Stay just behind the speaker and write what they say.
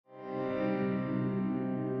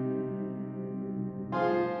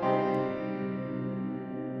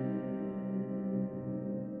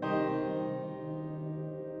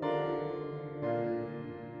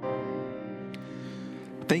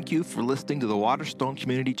Thank you for listening to the Waterstone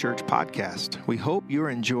Community Church podcast. We hope you're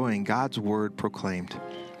enjoying God's Word proclaimed.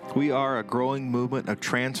 We are a growing movement of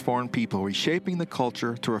transformed people reshaping the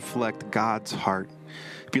culture to reflect God's heart.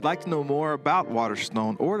 If you'd like to know more about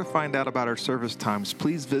Waterstone or to find out about our service times,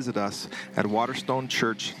 please visit us at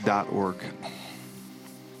waterstonechurch.org.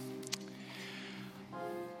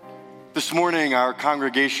 This morning, our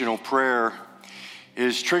congregational prayer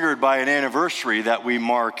is triggered by an anniversary that we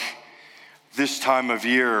mark this time of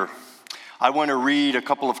year. I want to read a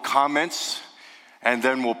couple of comments and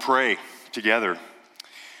then we'll pray together.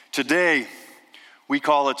 Today, we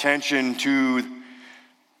call attention to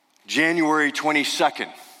January 22nd,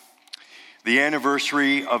 the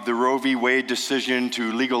anniversary of the Roe v. Wade decision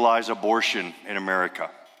to legalize abortion in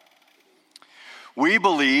America. We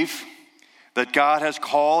believe that God has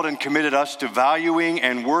called and committed us to valuing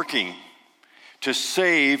and working to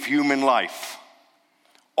save human life.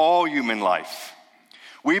 All human life.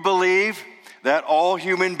 We believe that all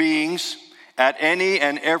human beings at any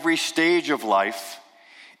and every stage of life,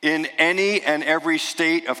 in any and every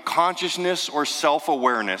state of consciousness or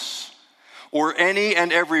self-awareness, or any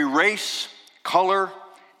and every race, color,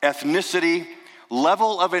 ethnicity,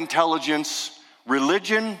 level of intelligence,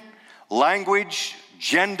 religion, language,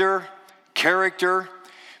 gender, character,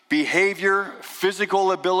 behavior,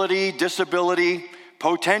 physical ability, disability,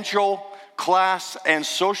 potential, class, and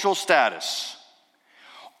social status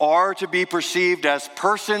are to be perceived as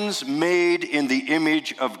persons made in the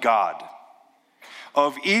image of God,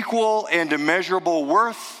 of equal and immeasurable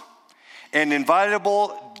worth and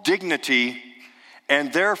inviolable dignity,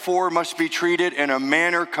 and therefore must be treated in a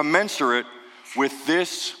manner commensurate with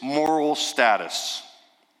this moral status.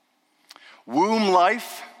 Womb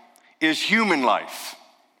life is human life,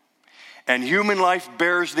 and human life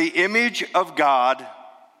bears the image of God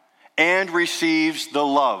and receives the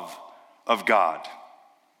love of God.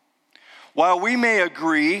 While we may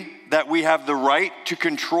agree that we have the right to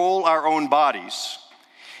control our own bodies,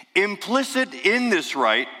 implicit in this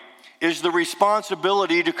right is the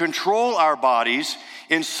responsibility to control our bodies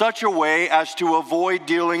in such a way as to avoid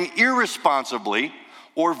dealing irresponsibly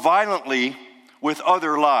or violently with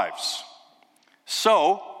other lives.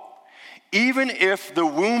 So, even if the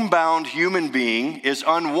womb-bound human being is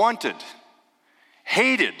unwanted,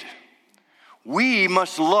 hated, we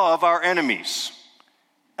must love our enemies,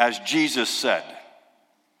 as Jesus said.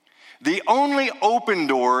 The only open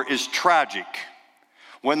door is tragic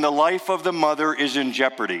when the life of the mother is in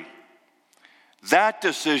jeopardy. That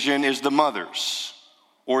decision is the mother's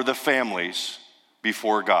or the family's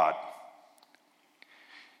before God.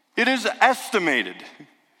 It is estimated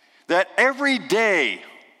that every day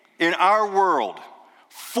in our world,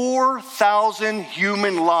 4,000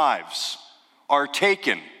 human lives are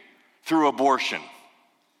taken through abortion.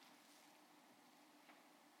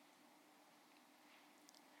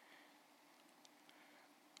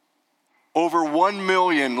 Over 1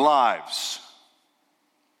 million lives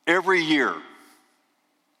every year.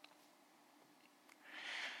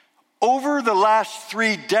 Over the last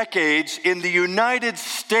 3 decades in the United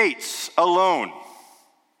States alone,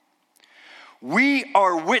 we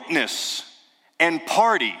are witness and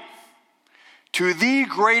party to the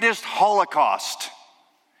greatest Holocaust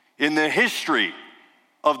in the history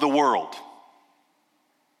of the world.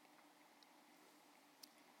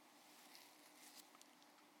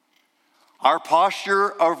 Our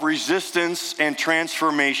posture of resistance and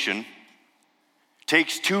transformation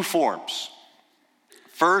takes 2 forms.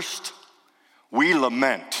 First, we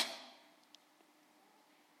lament.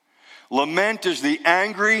 Lament is the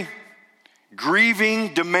angry,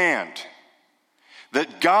 grieving demand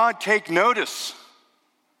that God take notice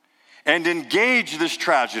and engage this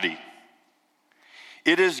tragedy.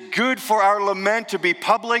 It is good for our lament to be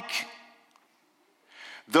public,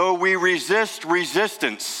 though we resist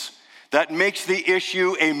resistance that makes the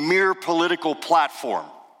issue a mere political platform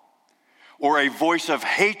or a voice of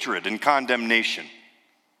hatred and condemnation.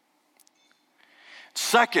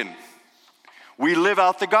 Second, we live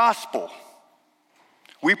out the gospel.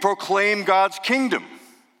 We proclaim God's kingdom.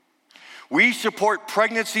 We support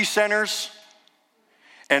pregnancy centers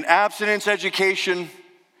and abstinence education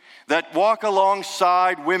that walk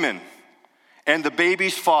alongside women and the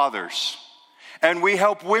baby's fathers. And we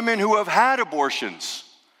help women who have had abortions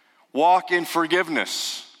walk in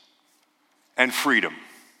forgiveness and freedom.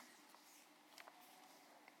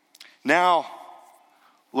 Now,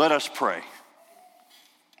 let us pray.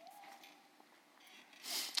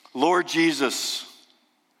 Lord Jesus,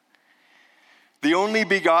 the only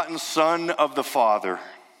begotten Son of the Father,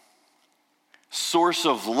 source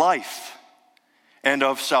of life and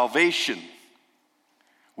of salvation,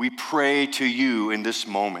 we pray to you in this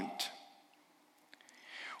moment.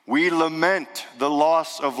 We lament the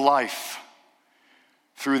loss of life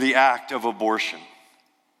through the act of abortion.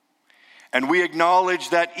 And we acknowledge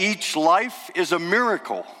that each life is a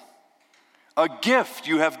miracle, a gift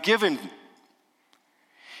you have given.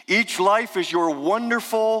 Each life is your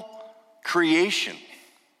wonderful creation.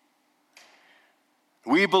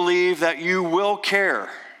 We believe that you will care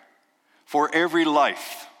for every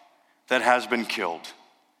life that has been killed.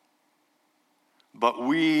 But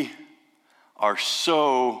we are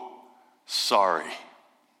so sorry.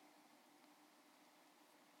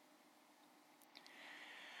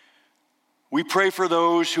 We pray for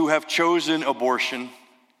those who have chosen abortion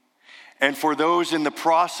and for those in the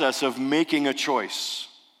process of making a choice.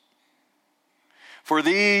 For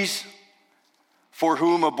these for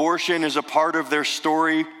whom abortion is a part of their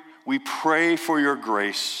story, we pray for your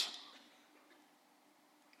grace.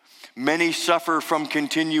 Many suffer from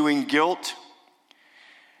continuing guilt,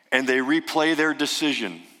 and they replay their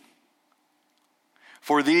decision.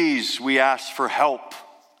 For these, we ask for help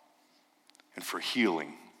and for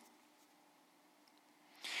healing.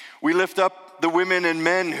 We lift up the women and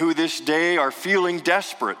men who this day are feeling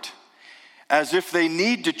desperate, as if they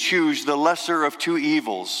need to choose the lesser of two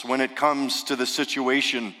evils when it comes to the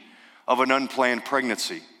situation of an unplanned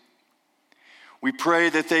pregnancy. We pray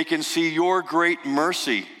that they can see your great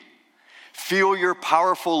mercy, feel your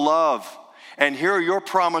powerful love, and hear your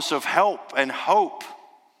promise of help and hope,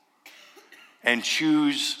 and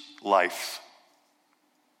choose life.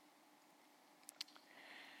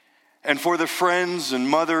 And for the friends and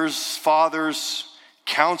mothers, fathers,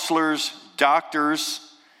 counselors,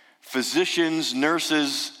 doctors, physicians,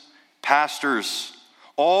 nurses, pastors,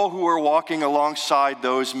 all who are walking alongside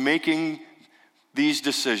those making these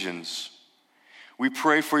decisions, we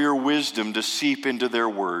pray for your wisdom to seep into their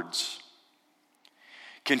words.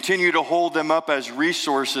 Continue to hold them up as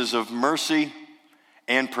resources of mercy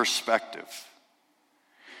and perspective,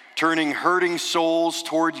 turning hurting souls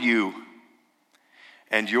toward you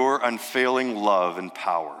and your unfailing love and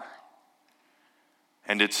power.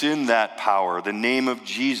 And it's in that power, the name of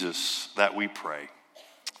Jesus, that we pray.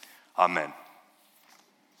 Amen.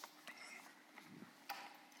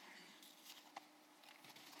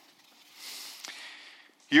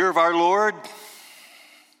 Year of our Lord,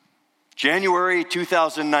 January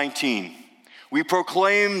 2019. We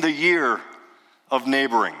proclaim the year of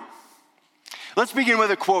neighboring. Let's begin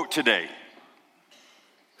with a quote today.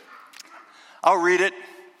 I'll read it,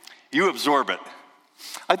 you absorb it.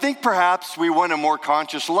 I think perhaps we want a more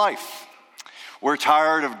conscious life. We're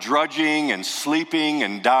tired of drudging and sleeping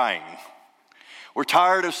and dying. We're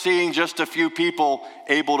tired of seeing just a few people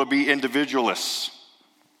able to be individualists.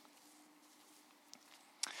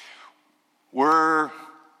 We're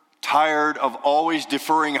tired of always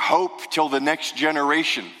deferring hope till the next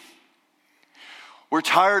generation. We're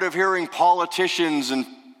tired of hearing politicians and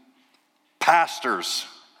pastors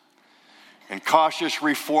and cautious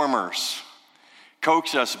reformers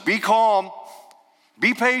coax us, be calm,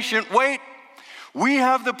 be patient, wait. We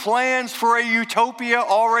have the plans for a utopia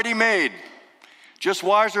already made, just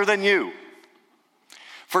wiser than you.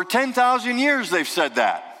 For 10,000 years they've said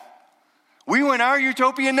that. We want our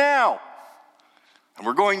utopia now, and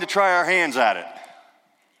we're going to try our hands at it.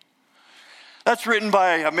 That's written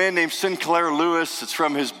by a man named Sinclair Lewis. It's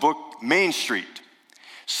from his book, Main Street.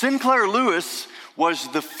 Sinclair Lewis was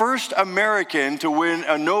the first American to win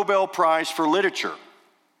a Nobel Prize for literature.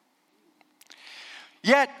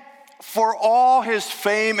 Yet, for all his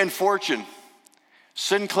fame and fortune,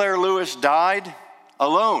 Sinclair Lewis died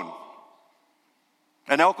alone,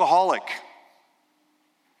 an alcoholic,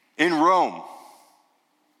 in Rome.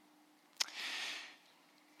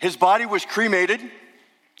 His body was cremated.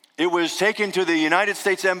 It was taken to the United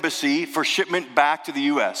States Embassy for shipment back to the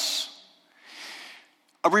U.S.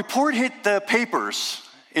 A report hit the papers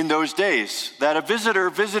in those days that a visitor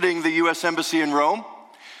visiting the U.S. Embassy in Rome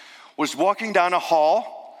was walking down a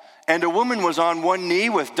hall, and a woman was on one knee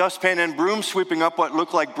with dustpan and broom sweeping up what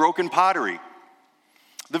looked like broken pottery.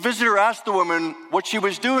 The visitor asked the woman what she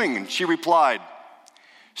was doing, and she replied,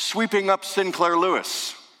 "Sweeping up Sinclair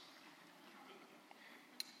Lewis."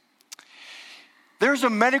 There's a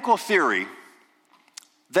medical theory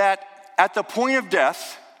that at the point of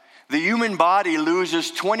death, the human body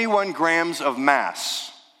loses 21 grams of mass.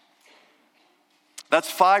 That's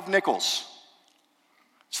 5 nickels.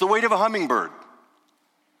 It's the weight of a hummingbird.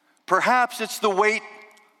 Perhaps it's the weight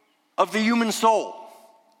of the human soul.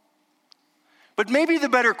 But maybe the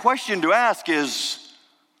better question to ask is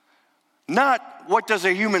not what does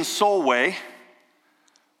a human soul weigh,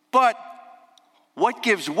 but what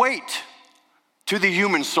gives weight to the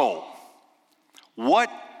human soul.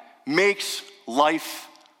 What makes life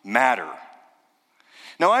matter?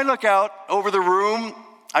 Now, I look out over the room.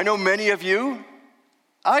 I know many of you.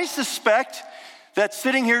 I suspect that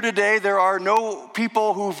sitting here today, there are no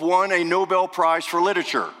people who've won a Nobel Prize for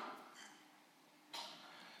literature.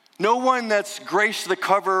 No one that's graced the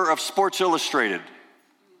cover of Sports Illustrated.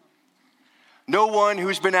 No one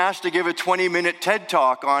who's been asked to give a 20-minute TED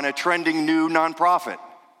Talk on a trending new nonprofit.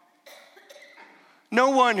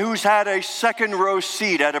 No one who's had a second row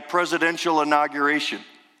seat at a presidential inauguration.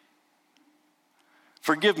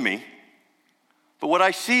 Forgive me, but what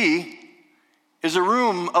I see is a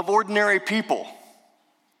room of ordinary people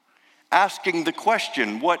asking the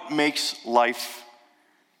question, what makes life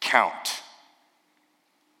count?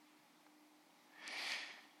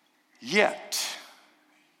 Yet,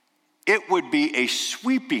 it would be a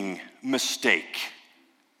sweeping mistake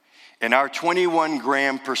in our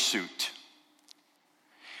 21-gram pursuit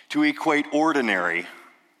to equate ordinary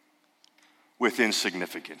with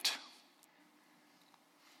insignificant.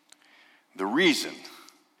 The reason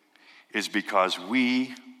is because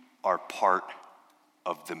we are part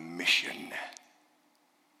of the mission.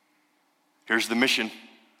 Here's the mission.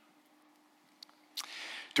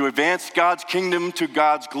 To advance God's kingdom to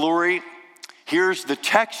God's glory. Here's the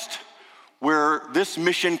text where this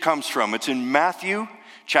mission comes from. It's in Matthew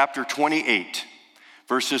chapter 28,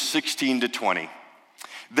 verses 16 to 20.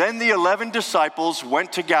 Then the 11 disciples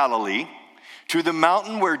went to Galilee, to the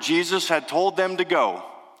mountain where Jesus had told them to go.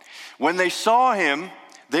 When they saw him,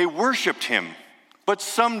 they worshiped him, but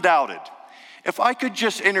some doubted. If I could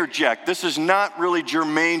just interject, this is not really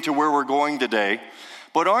germane to where we're going today,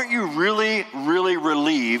 but aren't you really, really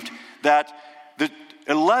relieved that the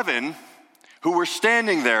 11 who were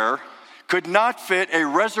standing there could not fit a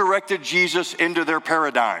resurrected Jesus into their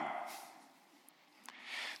paradigm?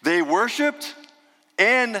 They worshiped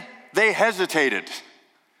and they hesitated.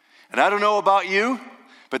 And I don't know about you,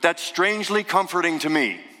 but that's strangely comforting to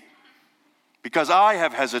me because I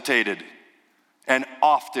have hesitated and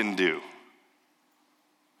often do.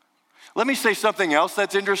 Let me say something else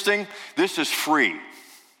that's interesting. This is free.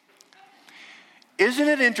 Isn't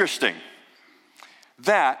it interesting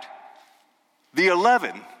that the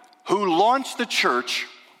 11 who launched the church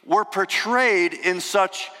were portrayed in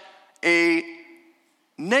such a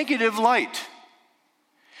negative light?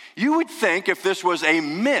 You would think if this was a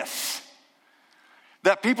myth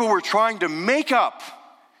that people were trying to make up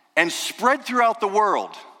and spread throughout the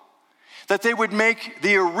world, that they would make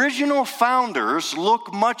the original founders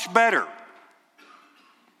look much better.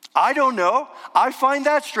 I don't know. I find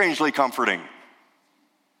that strangely comforting.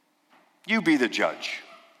 You be the judge.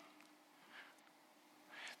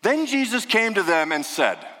 Then Jesus came to them and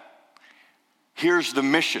said, here's the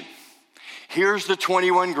mission. Here's the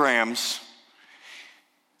 21 grams.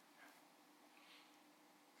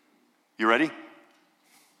 You ready?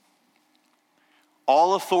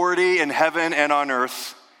 All authority in heaven and on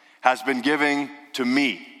earth has been given to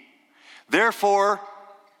me. Therefore,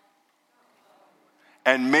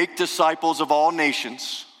 and make disciples of all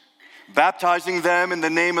nations, baptizing them in the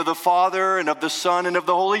name of the Father and of the Son and of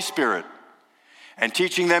the Holy Spirit, and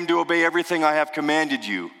teaching them to obey everything I have commanded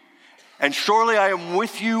you. And surely I am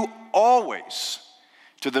with you always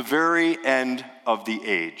to the very end of the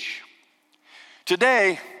age.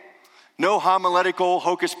 Today, no homiletical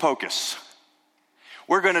hocus pocus.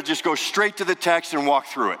 We're going to just go straight to the text and walk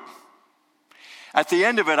through it. At the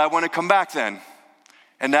end of it, I want to come back then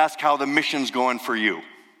and ask how the mission's going for you.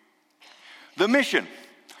 The mission.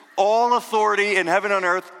 All authority in heaven and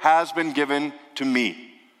earth has been given to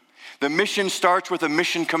me. The mission starts with a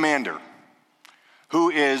mission commander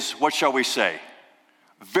who is, what shall we say,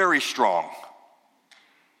 very strong.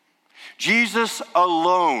 Jesus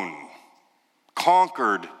alone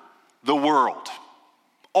conquered the world,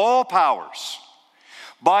 all powers.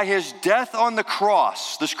 By his death on the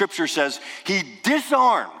cross, the scripture says, he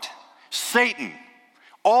disarmed Satan,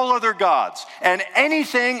 all other gods, and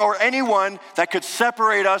anything or anyone that could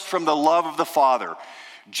separate us from the love of the Father.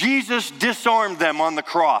 Jesus disarmed them on the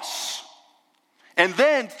cross. And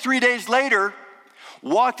then 3 days later,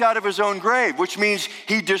 walked out of his own grave, which means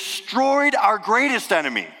he destroyed our greatest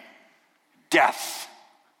enemy, death.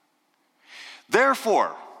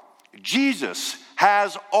 Therefore, Jesus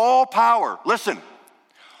has all power. Listen,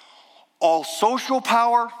 all social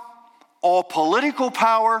power, all political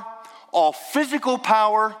power, all physical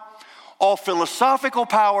power, all philosophical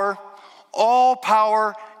power, all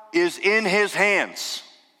power is in his hands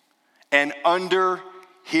and under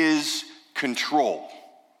his control.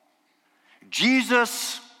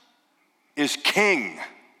 Jesus is king.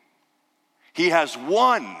 He has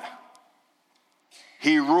won.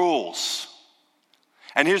 He rules.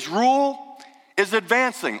 And his rule is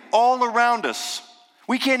advancing all around us.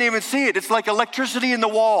 We can't even see it. It's like electricity in the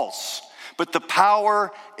walls. But the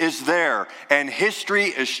power is there. And history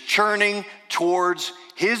is churning towards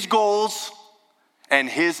his goals and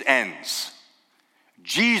his ends.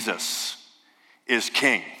 Jesus is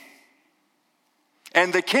king.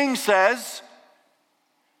 And the king says,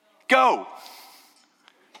 go.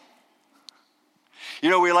 You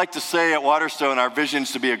know, we like to say at Waterstone, our vision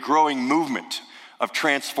is to be a growing movement of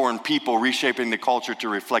transformed people reshaping the culture to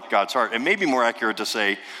reflect God's heart. It may be more accurate to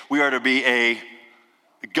say we are to be a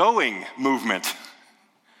going movement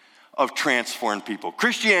of transformed people.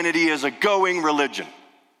 Christianity is a going religion.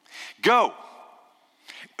 Go.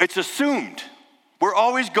 It's assumed. We're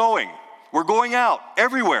always going. We're going out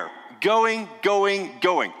everywhere. Going.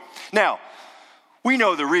 Now, we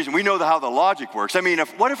know the reason. We know how the logic works. I mean,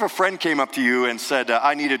 what if a friend came up to you and said,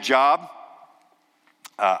 I need a job?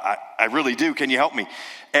 I really do. Can you help me?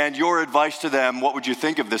 And your advice to them, what would you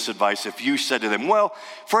think of this advice if you said to them, well,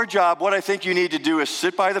 for a job, what I think you need to do is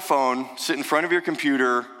sit by the phone, sit in front of your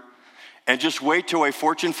computer, and just wait till a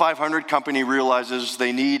Fortune 500 company realizes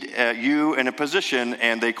they need you in a position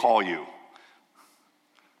and they call you.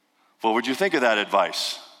 What would you think of that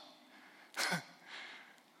advice?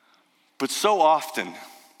 But so often,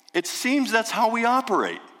 it seems that's how we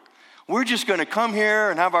operate. We're just going to come here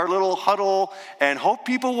and have our little huddle and hope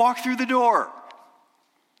people walk through the door.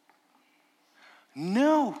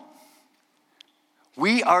 No.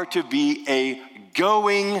 We are to be a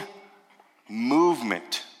going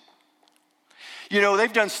movement. You know,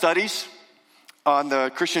 they've done studies on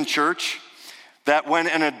the Christian church that when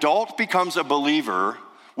an adult becomes a believer,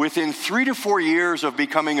 within 3 to 4 years of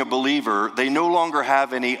becoming a believer, they no longer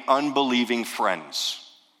have any unbelieving friends.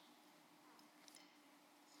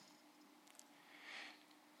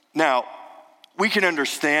 Now, we can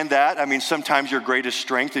understand that. I mean, sometimes your greatest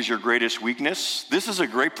strength is your greatest weakness. This is a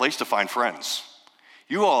great place to find friends.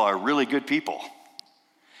 You all are really good people.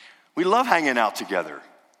 We love hanging out together.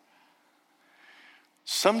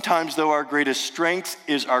 Sometimes, though, our greatest strength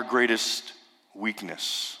is our greatest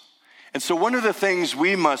weakness. And so one of the things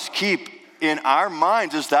we must keep in our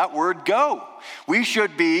minds is that word go. We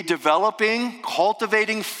should be developing,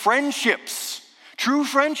 cultivating friendships, true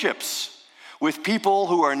friendships, with people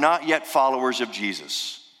who are not yet followers of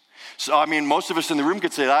Jesus. So, I mean, most of us in the room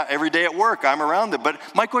could say that every day at work, I'm around them. But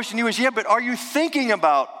my question to you is, but are you thinking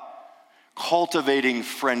about cultivating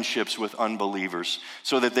friendships with unbelievers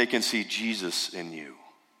so that they can see Jesus in you?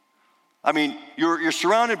 I mean, you're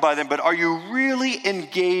surrounded by them, but are you really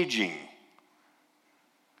engaging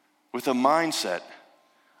with a mindset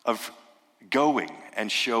of going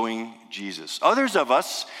and showing Jesus? Others of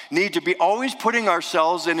us need to be always putting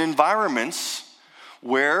ourselves in environments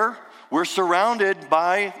where we're surrounded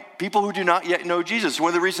by people who do not yet know Jesus. One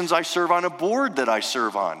of the reasons I serve on a board that I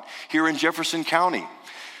serve on here in Jefferson County.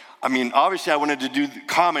 I mean, obviously I wanted to do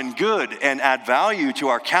common good and add value to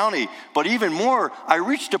our county, but even more, I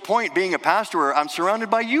reached a point being a pastor where I'm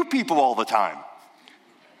surrounded by you people all the time.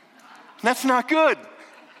 That's not good.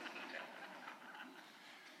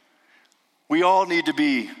 We all need to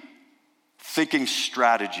be thinking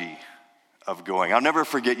strategy of going. I'll never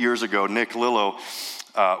forget years ago, Nick Lillo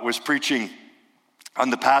was preaching on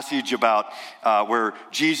the passage about where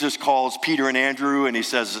Jesus calls Peter and Andrew, and he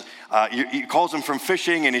says, he calls them from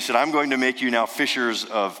fishing, and he said, I'm going to make you now fishers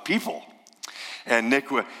of people. And Nick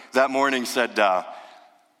that morning said, I'm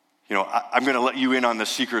going to let you in on the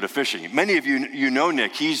secret of fishing. Many of you know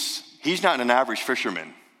Nick. He's not an average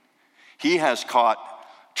fisherman. He has caught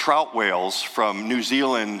trout whales from New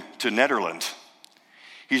Zealand to Netherlands.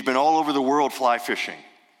 He's been all over the world fly fishing.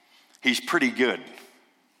 He's pretty good.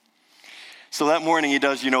 So that morning he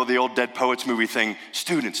does, the old Dead Poets movie thing.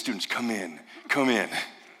 Students, come in.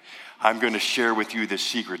 I'm going to share with you this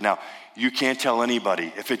secret. Now, you can't tell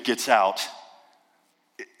anybody. If it gets out,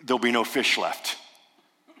 there'll be no fish left.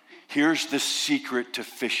 Here's the secret to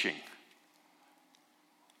fishing.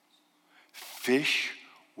 Fish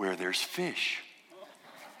where there's fish.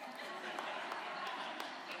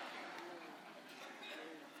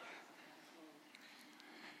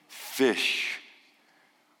 Fish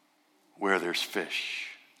where there's fish.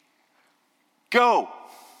 Go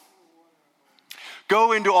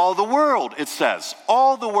into all the world, it says.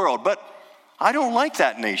 All the world. But I don't like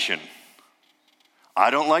that nation.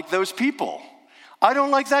 I don't like those people. I don't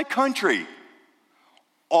like that country.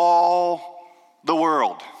 All the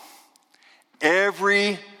world.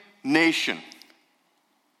 Every nation.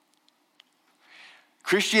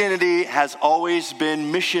 Christianity has always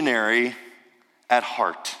been missionary at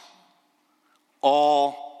heart.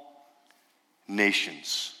 All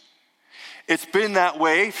nations. It's been that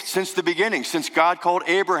way since the beginning, since God called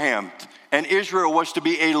Abraham, and Israel was to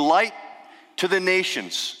be a light to the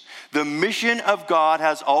nations. The mission of God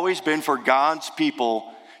has always been for God's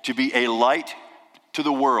people to be a light to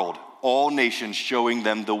the world, all nations, showing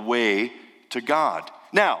them the way to God.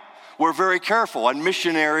 Now, we're very careful, and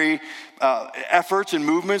missionary efforts and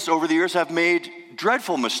movements over the years have made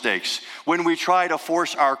dreadful mistakes when we try to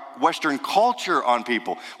force our Western culture on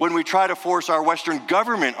people, when we try to force our Western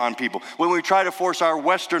government on people, when we try to force our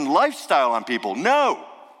Western lifestyle on people. No.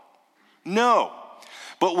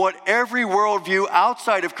 But what every worldview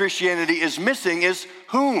outside of Christianity is missing is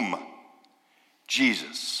whom?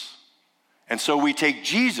 Jesus. And so we take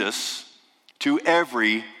Jesus to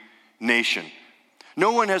every nation.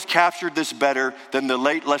 No one has captured this better than the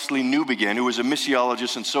late Leslie Newbigin, who was a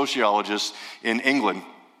missiologist and sociologist in England.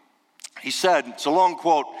 He said, it's a long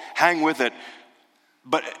quote, hang with it,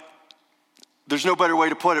 but there's no better way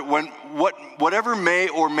to put it. Whatever may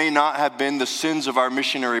or may not have been the sins of our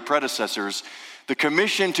missionary predecessors, the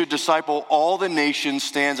commission to disciple all the nations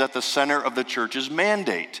stands at the center of the church's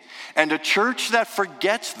mandate. And a church that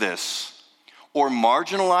forgets this or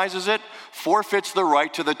marginalizes it forfeits the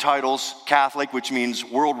right to the titles Catholic, which means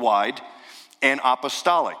worldwide, and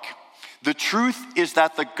apostolic. The truth is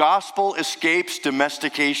that the gospel escapes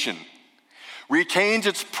domestication, retains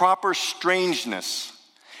its proper strangeness,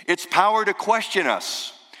 its power to question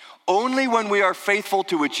us, only when we are faithful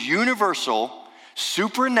to its universal,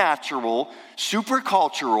 supernatural,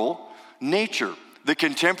 supercultural nature. The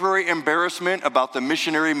contemporary embarrassment about the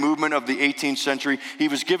missionary movement of the 18th century, he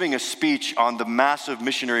was giving a speech on the massive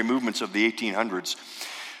missionary movements of the 1800s,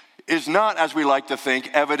 is not, as we like to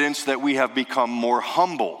think, evidence that we have become more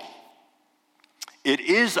humble. It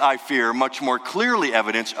is, I fear, much more clearly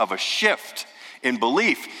evidence of a shift in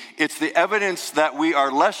belief. It's the evidence that we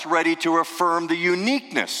are less ready to affirm the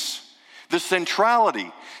uniqueness, the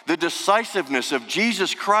centrality, the decisiveness of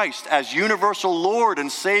Jesus Christ as universal Lord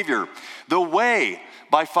and Savior, the way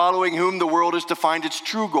by following whom the world is to find its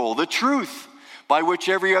true goal, the truth by which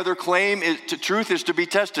every other claim to truth is to be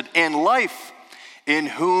tested, and life in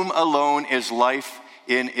whom alone is life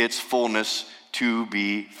in its fullness to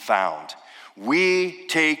be found. We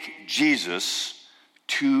take Jesus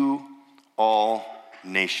to all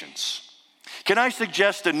nations. Can I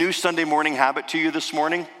suggest a new Sunday morning habit to you this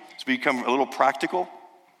morning to become a little practical?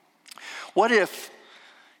 What if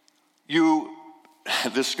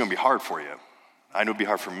this is going to be hard for you. I know it'd be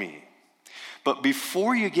hard for me. But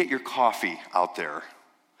before you get your coffee out there,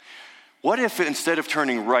 what if instead of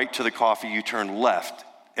turning right to the coffee, you turn left?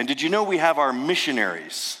 And did you know we have our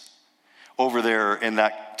missionaries over there in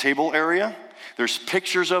that table area? There's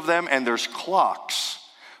pictures of them and there's clocks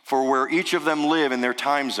for where each of them live in their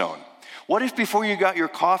time zone. What if before you got your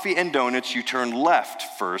coffee and donuts, you turned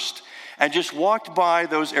left first and just walked by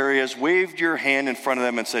those areas, waved your hand in front of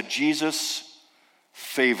them and said, Jesus,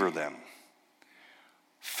 favor them.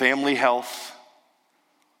 Family health,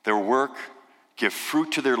 their work, give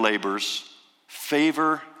fruit to their labors,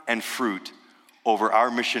 favor and fruit over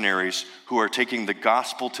our missionaries who are taking the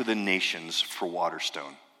gospel to the nations for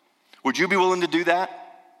Waterstone. Would you be willing to do that?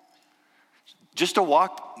 Just a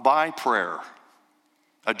walk by prayer,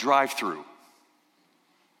 a drive-through,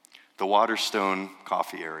 the Waterstone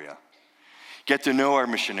coffee area. Get to know our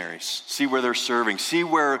missionaries, see where they're serving, see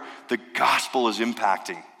where the gospel is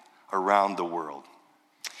impacting around the world.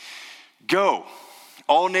 Go.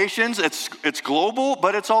 All nations, it's global,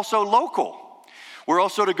 but it's also local. We're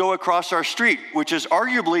also to go across our street, which is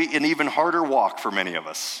arguably an even harder walk for many of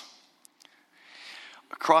us.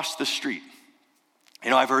 Across the street.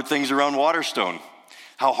 You know, I've heard things around Waterstone,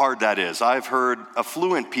 how hard that is. I've heard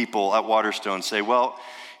affluent people at Waterstone say, well,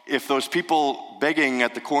 if those people begging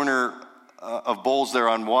at the corner of bowls there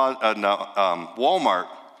on Walmart,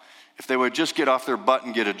 if they would just get off their butt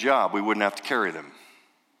and get a job, we wouldn't have to carry them.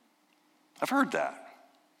 I've heard that.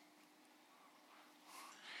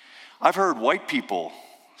 I've heard white people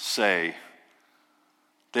say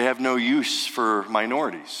they have no use for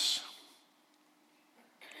minorities.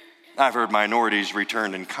 I've heard minorities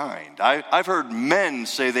return in kind. I've heard men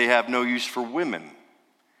say they have no use for women.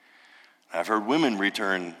 I've heard women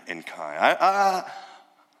return in kind.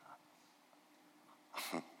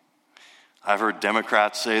 I've heard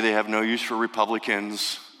Democrats say they have no use for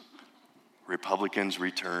Republicans. Republicans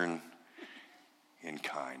return in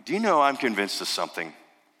kind. Do you know, I'm convinced of something.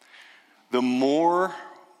 The more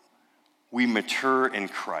we mature in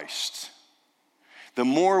Christ, the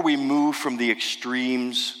more we move from the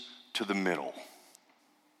extremes to the middle.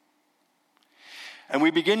 And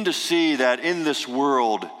we begin to see that in this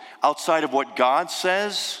world, outside of what God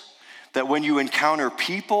says, that when you encounter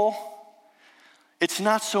people, it's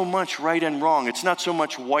not so much right and wrong. It's not so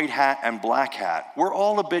much white hat and black hat. We're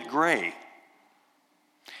all a bit gray.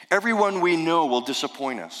 Everyone we know will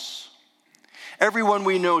disappoint us. Everyone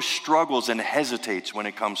we know struggles and hesitates when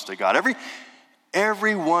it comes to God.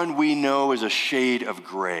 Everyone we know is a shade of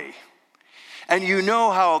gray. And you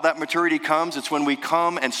know how that maturity comes? It's when we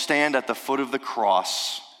come and stand at the foot of the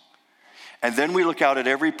cross. And then we look out at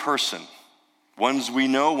every person, ones we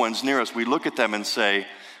know, ones near us. We look at them and say,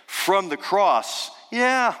 from the cross,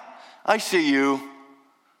 yeah, I see you.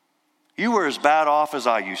 You were as bad off as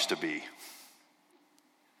I used to be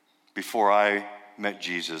before I met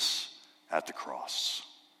Jesus at the cross.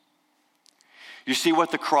 You see,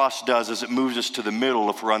 what the cross does is it moves us to the middle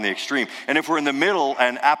if we're on the extreme. And if we're in the middle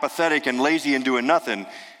and apathetic and lazy and doing nothing,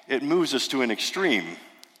 it moves us to an extreme.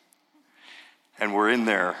 And we're in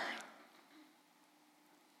there,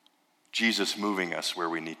 Jesus moving us where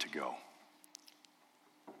we need to go.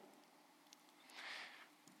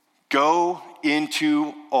 Go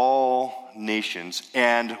into all nations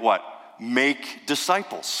and what? Make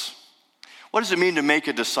disciples. What does it mean to make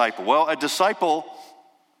a disciple? Well, a disciple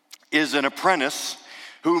is an apprentice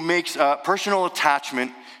who makes a personal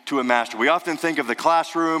attachment to a master. We often think of the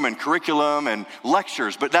classroom and curriculum and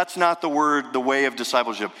lectures, but that's not the way of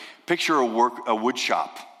discipleship. Picture a wood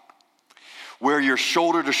shop where you're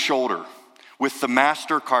shoulder to shoulder with the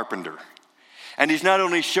master carpenter. And he's not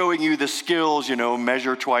only showing you the skills,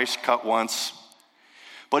 measure twice, cut once,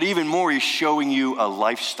 but even more, he's showing you a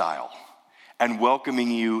lifestyle and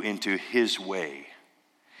welcoming you into his way.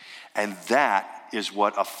 And that is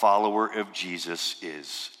what a follower of Jesus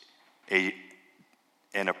is,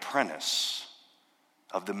 an apprentice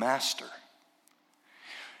of the master.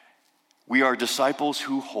 We are disciples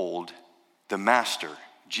who hold the master,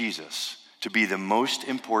 Jesus, to be the most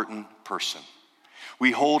important person.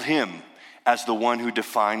 We hold him as the one who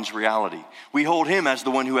defines reality. We hold him as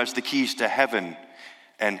the one who has the keys to heaven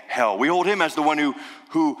and hell. We hold him as the one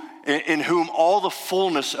in whom all the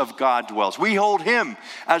fullness of God dwells. We hold him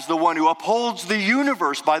as the one who upholds the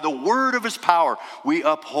universe by the word of his power. We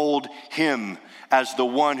uphold him as the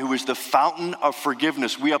one who is the fountain of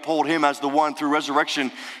forgiveness. We uphold him as the one through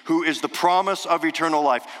resurrection who is the promise of eternal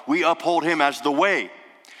life. We uphold him as the way,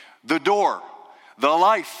 the door, the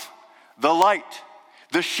life, the light,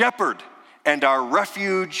 the shepherd, and our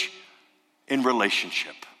refuge in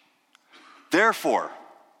relationship. Therefore,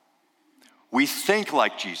 we think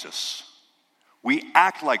like Jesus. We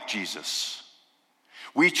act like Jesus.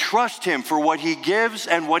 We trust him for what he gives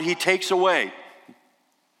and what he takes away.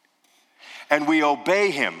 And we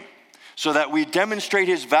obey him so that we demonstrate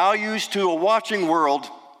his values to a watching world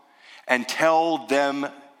and tell them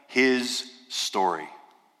his story.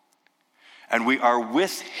 And we are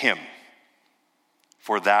with him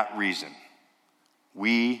for that reason.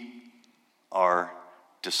 We are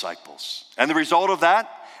disciples. And the result of that,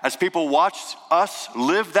 as people watch us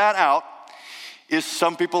live that out, is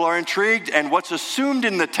some people are intrigued, and what's assumed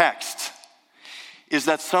in the text is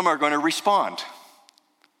that some are going to respond.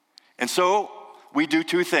 And so we do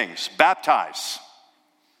two things. Baptize.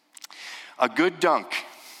 A good dunk.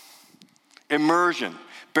 Immersion.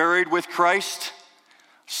 Buried with Christ.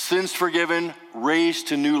 Sins forgiven. Raised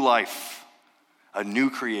to new life. A new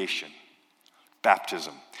creation.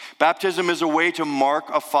 Baptism. Baptism is a way to mark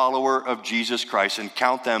a follower of Jesus Christ and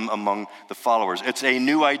count them among the followers. It's a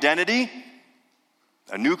new identity,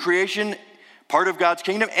 a new creation, part of God's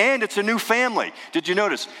kingdom, and it's a new family. Did you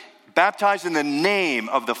notice? Baptized in the name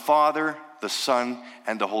of the Father, the Son,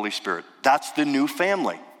 and the Holy Spirit. That's the new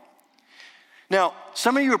family. Now,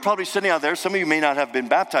 some of you are probably sitting out there, some of you may not have been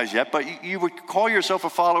baptized yet, but you would call yourself a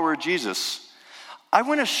follower of Jesus. I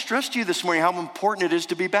want to stress to you this morning how important it is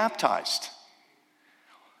to be baptized.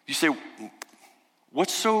 You say,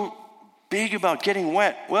 what's so big about getting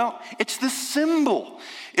wet? Well, it's the symbol.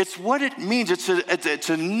 It's what it means. It's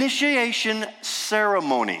an initiation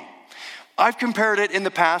ceremony. I've compared it in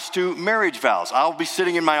the past to marriage vows. I'll be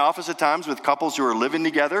sitting in my office at times with couples who are living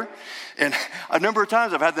together, and a number of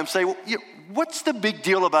times I've had them say, well, what's the big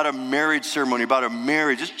deal about a marriage ceremony, about a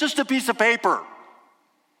marriage? It's just a piece of paper.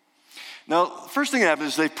 Now, the first thing that happens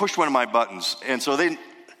is they push one of my buttons, and so they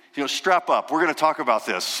strap up. We're going to talk about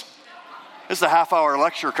this. This is a half-hour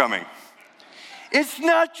lecture coming. It's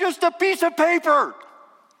not just a piece of paper.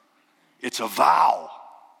 It's a vow.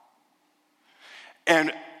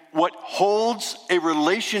 And what holds a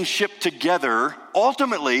relationship together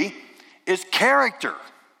ultimately is character.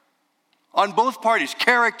 On both parties,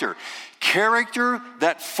 character. Character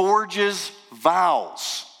that forges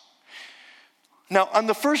vows. Now, on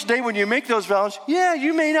the first day when you make those vows, yeah,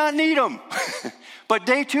 you may not need them. But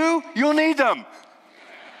day 2, you'll need them.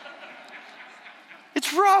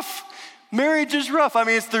 It's rough. Marriage is rough. I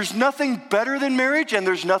mean, there's nothing better than marriage, and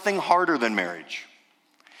there's nothing harder than marriage.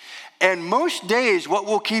 And most days, what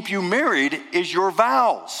will keep you married is your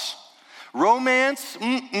vows. Romance,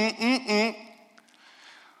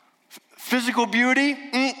 Physical beauty,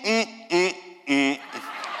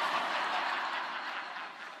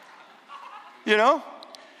 You know?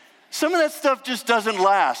 Some of that stuff just doesn't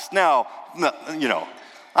last. Now, you know,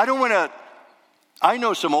 I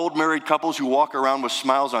know some old married couples who walk around with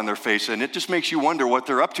smiles on their face, and it just makes you wonder what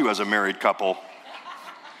they're up to as a married couple.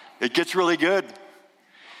 It gets really good.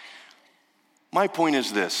 My point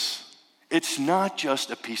is this. It's not just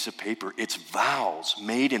a piece of paper. It's vows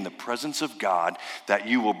made in the presence of God that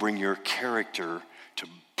you will bring your character to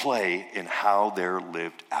play in how they're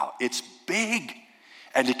lived out. It's big,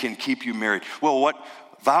 and it can keep you married. Well, what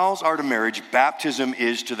vows are to marriage, baptism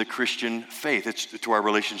is to the Christian faith. It's to our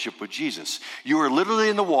relationship with Jesus. You are literally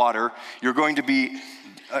in the water. You're going to be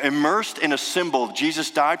immersed in a symbol.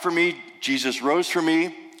 Jesus died for me. Jesus rose for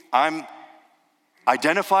me. I'm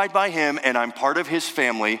identified by him, and I'm part of his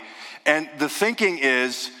family. And the thinking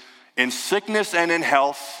is, in sickness and in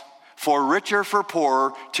health, for richer, for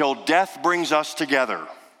poorer, till death brings us together.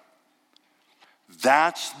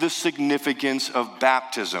 That's the significance of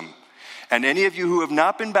baptism. And any of you who have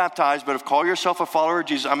not been baptized but have called yourself a follower of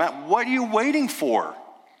Jesus, what are you waiting for?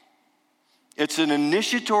 It's an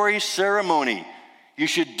initiatory ceremony. You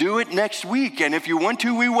should do it next week, and if you want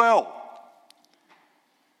to, we will.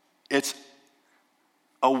 It's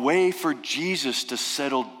a way for Jesus to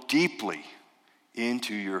settle deeply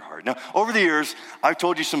into your heart. Now, over the years, I've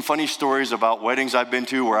told you some funny stories about weddings I've been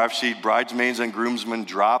to where I've seen bridesmaids and groomsmen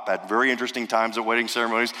drop at very interesting times at wedding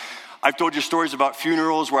ceremonies. I've told you stories about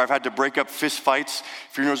funerals where I've had to break up fist fights.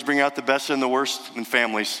 Funerals bring out the best and the worst in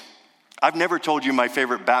families. I've never told you my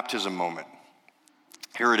favorite baptism moment.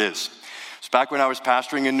 Here it is. It's back when I was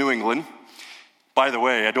pastoring in New England. By the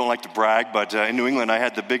way, I don't like to brag, but in New England, I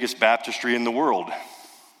had the biggest baptistry in the world.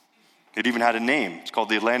 It even had a name. It's called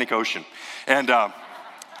the Atlantic Ocean. And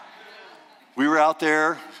we were out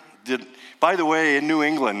there. By the way, in New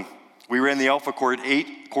England, we ran the Alpha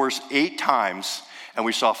course 8 times, and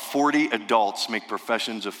we saw 40 adults make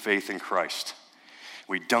professions of faith in Christ.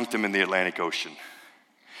 We dunked them in the Atlantic Ocean.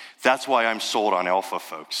 That's why I'm sold on Alpha,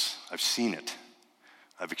 folks. I've seen it.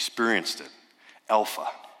 I've experienced it. Alpha,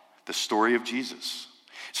 the story of Jesus.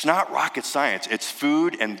 It's not rocket science. It's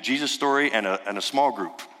food and Jesus' story and a small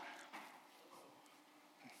group.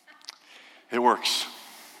 It works.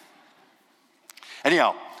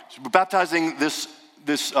 Anyhow, so we're baptizing this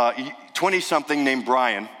 20-something named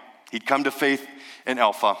Brian. He'd come to faith in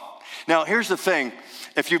Alpha. Now, here's the thing.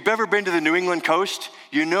 If you've ever been to the New England coast,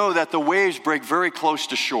 you know that the waves break very close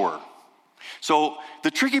to shore. So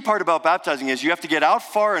the tricky part about baptizing is you have to get out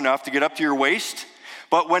far enough to get up to your waist,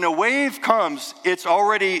 but when a wave comes, it's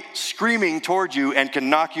already screaming toward you and can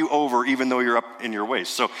knock you over even though you're up in your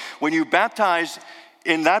waist. So when you baptize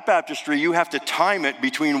in that baptistry, you have to time it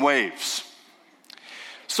between waves.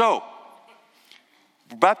 So,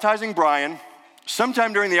 baptizing Brian,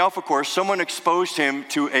 sometime during the Alpha course, someone exposed him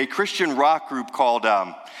to a Christian rock group called,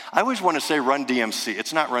 I always want to say Run DMC.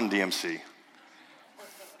 It's not Run DMC.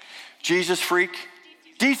 Jesus Freak?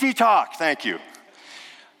 DC Talk, thank you.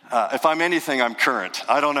 If I'm anything, I'm current.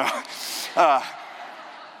 I don't know.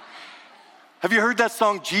 Have you heard that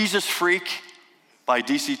song, Jesus Freak? By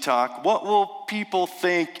DC Talk. What will people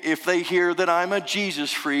think if they hear that I'm a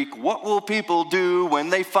Jesus freak? What will people do when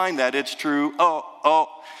they find that it's true? Oh.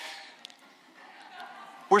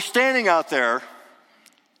 We're standing out there,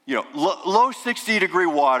 low 60-degree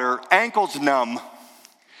water, ankles numb.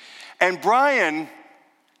 And Brian,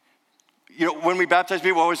 when we baptize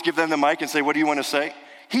people, we always give them the mic and say, what do you want to say?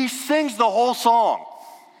 He sings the whole song.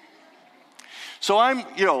 So I'm,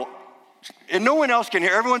 and no one else can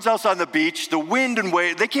hear. Everyone's else on the beach. The wind and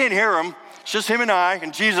wave, they can't hear him. It's just him and I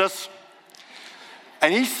and Jesus.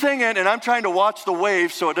 And he's singing, and I'm trying to watch the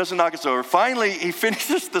waves so it doesn't knock us over. Finally, he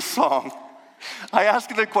finishes the song. I ask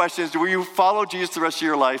him the questions, will you follow Jesus the rest of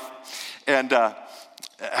your life? And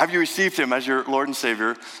have you received him as your Lord and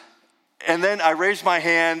Savior? And then I raise my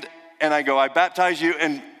hand, and I go, I baptize you,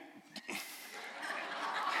 and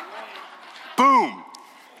boom.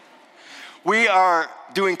 We are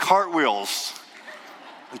doing cartwheels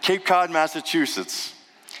in Cape Cod, Massachusetts.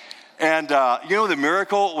 And the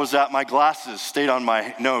miracle was that my glasses stayed on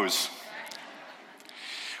my nose.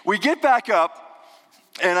 We get back up,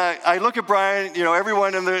 And I look at Brian,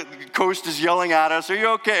 everyone in the coast is yelling at us, are you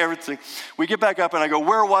okay, everything. We get back up and I go,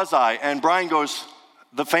 where was I? And Brian goes,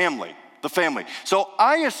 the family. So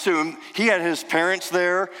I assumed he had his parents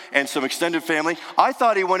there and some extended family. I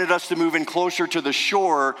thought he wanted us to move in closer to the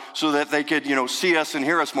shore so that they could, see us and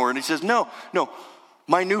hear us more. And he says, no,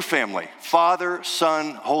 my new family, Father,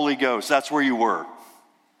 Son, Holy Ghost, that's where you were.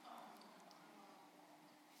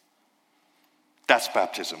 That's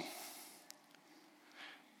baptism.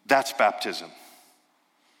 That's baptism.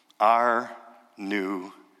 Our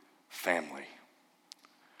new family.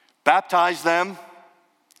 Baptize them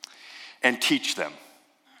and teach them.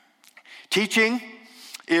 Teaching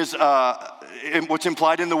is what's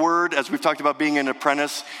implied in the word, as we've talked about being an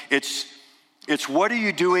apprentice. It's what are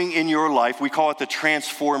you doing in your life? We call it the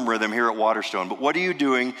transform rhythm here at Waterstone. But what are you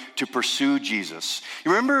doing to pursue Jesus?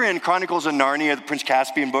 You remember in Chronicles of Narnia, the Prince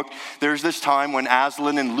Caspian book, there's this time when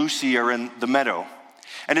Aslan and Lucy are in the meadow.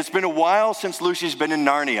 And it's been a while since Lucy's been in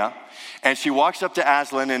Narnia. And she walks up to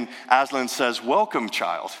Aslan and Aslan says, welcome,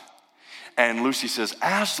 child. And Lucy says,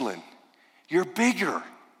 Aslan, you're bigger.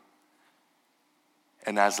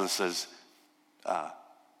 And Aslan says,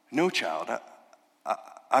 no, child,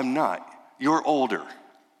 I'm not. You're older.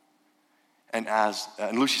 And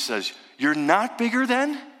Lucy says, you're not bigger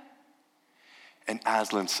then? And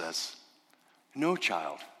Aslan says, no,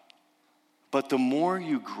 child, but the more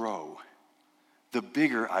you grow, the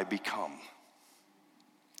bigger I become.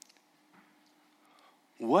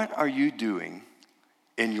 What are you doing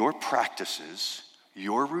in your practices,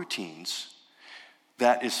 your routines,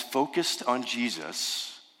 that is focused on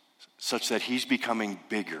Jesus such that he's becoming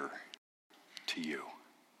bigger to you?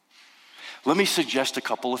 Let me suggest a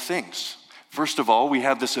couple of things. First of all, we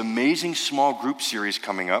have this amazing small group series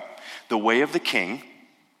coming up, The Way of the King.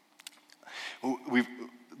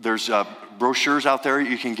 There's brochures out there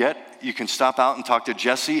you can get. You can stop out and talk to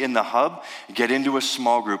Jesse in the hub and get into a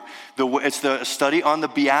small group. It's the study on the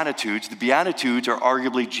Beatitudes. The Beatitudes are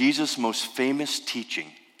arguably Jesus' most famous teaching,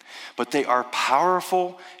 but they are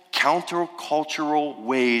powerful, countercultural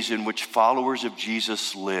ways in which followers of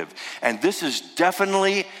Jesus live. And this is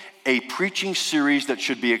definitely a preaching series that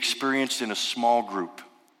should be experienced in a small group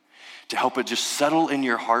to help it just settle in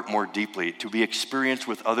your heart more deeply, to be experienced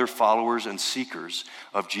with other followers and seekers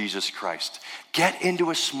of Jesus Christ. Get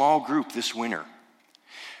into a small group this winter.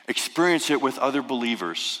 Experience it with other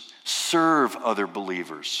believers. Serve other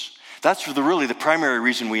believers. That's really the primary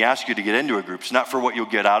reason we ask you to get into a group. It's not for what you'll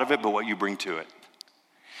get out of it, but what you bring to it.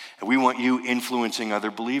 And we want you influencing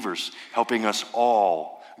other believers, helping us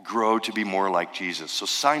all grow to be more like Jesus. So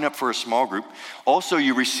sign up for a small group. Also,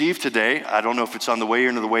 you receive today, I don't know if it's on the way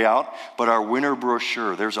in or the way out, but our winter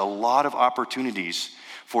brochure. There's a lot of opportunities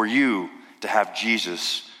for you to have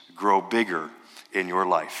Jesus grow bigger in your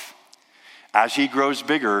life. As he grows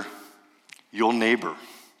bigger, you'll neighbor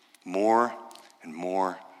more and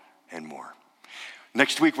more and more.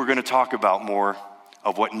 Next week, we're going to talk about more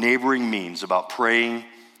of what neighboring means, about praying,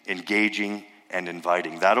 engaging, and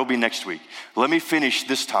inviting. That'll be next week. Let me finish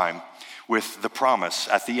this time with the promise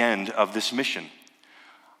at the end of this mission.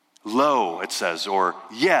 Lo, it says, or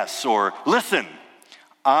yes, or listen.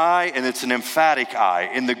 And it's an emphatic I.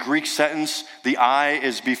 In the Greek sentence, the I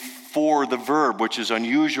is before the verb, which is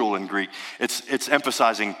unusual in Greek. It's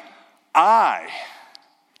emphasizing I,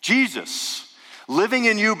 Jesus, living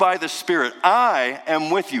in you by the Spirit. I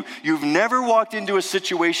am with you. You've never walked into a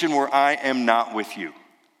situation where I am not with you.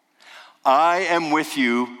 I am with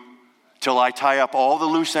you till I tie up all the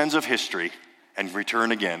loose ends of history and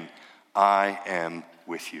return again. I am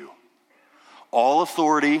with you. All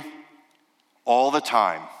authority, all the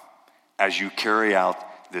time, as you carry out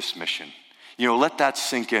this mission. Let that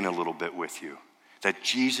sink in a little bit with you, that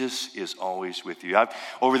Jesus is always with you. I've,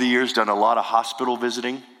 over the years, done a lot of hospital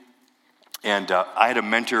visiting, and I had a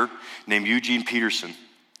mentor named Eugene Peterson.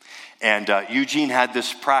 And Eugene had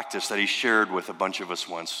this practice that he shared with a bunch of us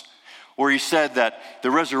once, where he said that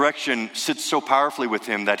the resurrection sits so powerfully with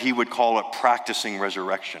him that he would call it practicing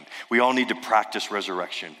resurrection. We all need to practice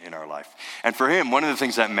resurrection in our life. And for him, one of the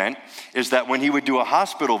things that meant is that when he would do a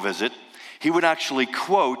hospital visit, he would actually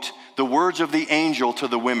quote the words of the angel to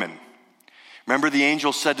the women. Remember, the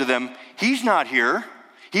angel said to them, he's not here,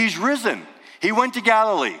 he's risen. He went to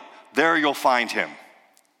Galilee. There you'll find him.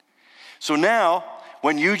 So now,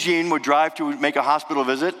 when Eugene would drive to make a hospital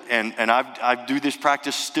visit, and I do this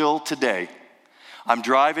practice still today, I'm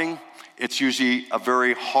driving, it's usually a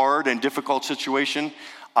very hard and difficult situation.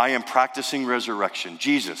 I am practicing resurrection.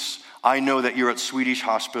 Jesus, I know that you're at Swedish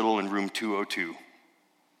Hospital in room 202.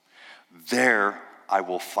 There I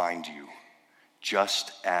will find you,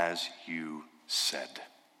 just as you said.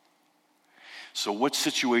 So what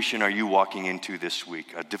situation are you walking into this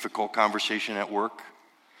week? A difficult conversation at work?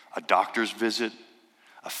 A doctor's visit?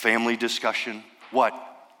 A family discussion? What?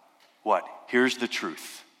 Here's the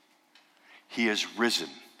truth. He is risen.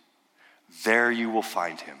 There you will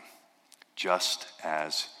find him, just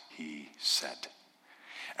as he said.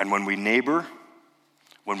 And when we neighbor,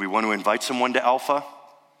 when we want to invite someone to Alpha,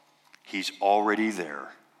 he's already there,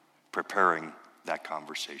 preparing that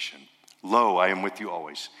conversation. Lo, I am with you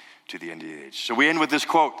always, to the end of the age. So we end with this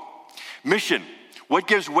quote. Mission. What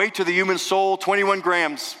gives weight to the human soul? 21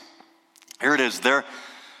 grams. Here it is. They're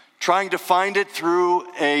trying to find it through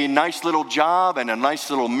a nice little job and a nice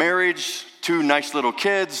little marriage, 2 nice little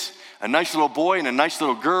kids, a nice little boy and a nice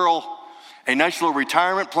little girl, a nice little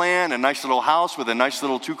retirement plan, a nice little house with a nice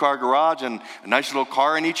little 2-car garage and a nice little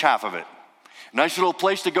car in each half of it. A nice little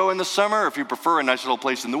place to go in the summer, or if you prefer, a nice little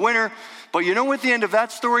place in the winter. But you know what the end of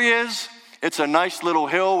that story is? It's a nice little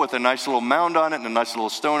hill with a nice little mound on it and a nice little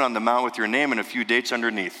stone on the mound with your name and a few dates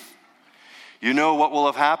underneath. You know what will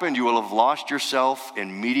have happened? You will have lost yourself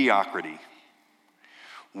in mediocrity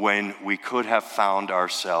when we could have found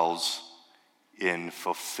ourselves in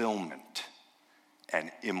fulfillment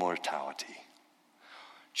and immortality.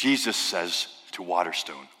 Jesus says to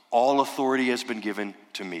Waterstone, all authority has been given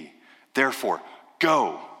to me. Therefore,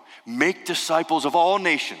 go, make disciples of all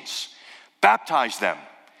nations, baptize them,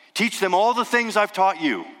 teach them all the things I've taught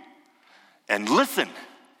you, and listen,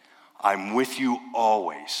 I'm with you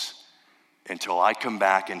always until I come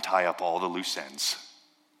back and tie up all the loose ends.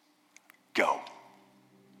 Go.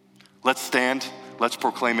 Let's stand. Let's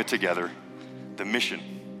proclaim it together. The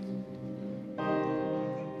mission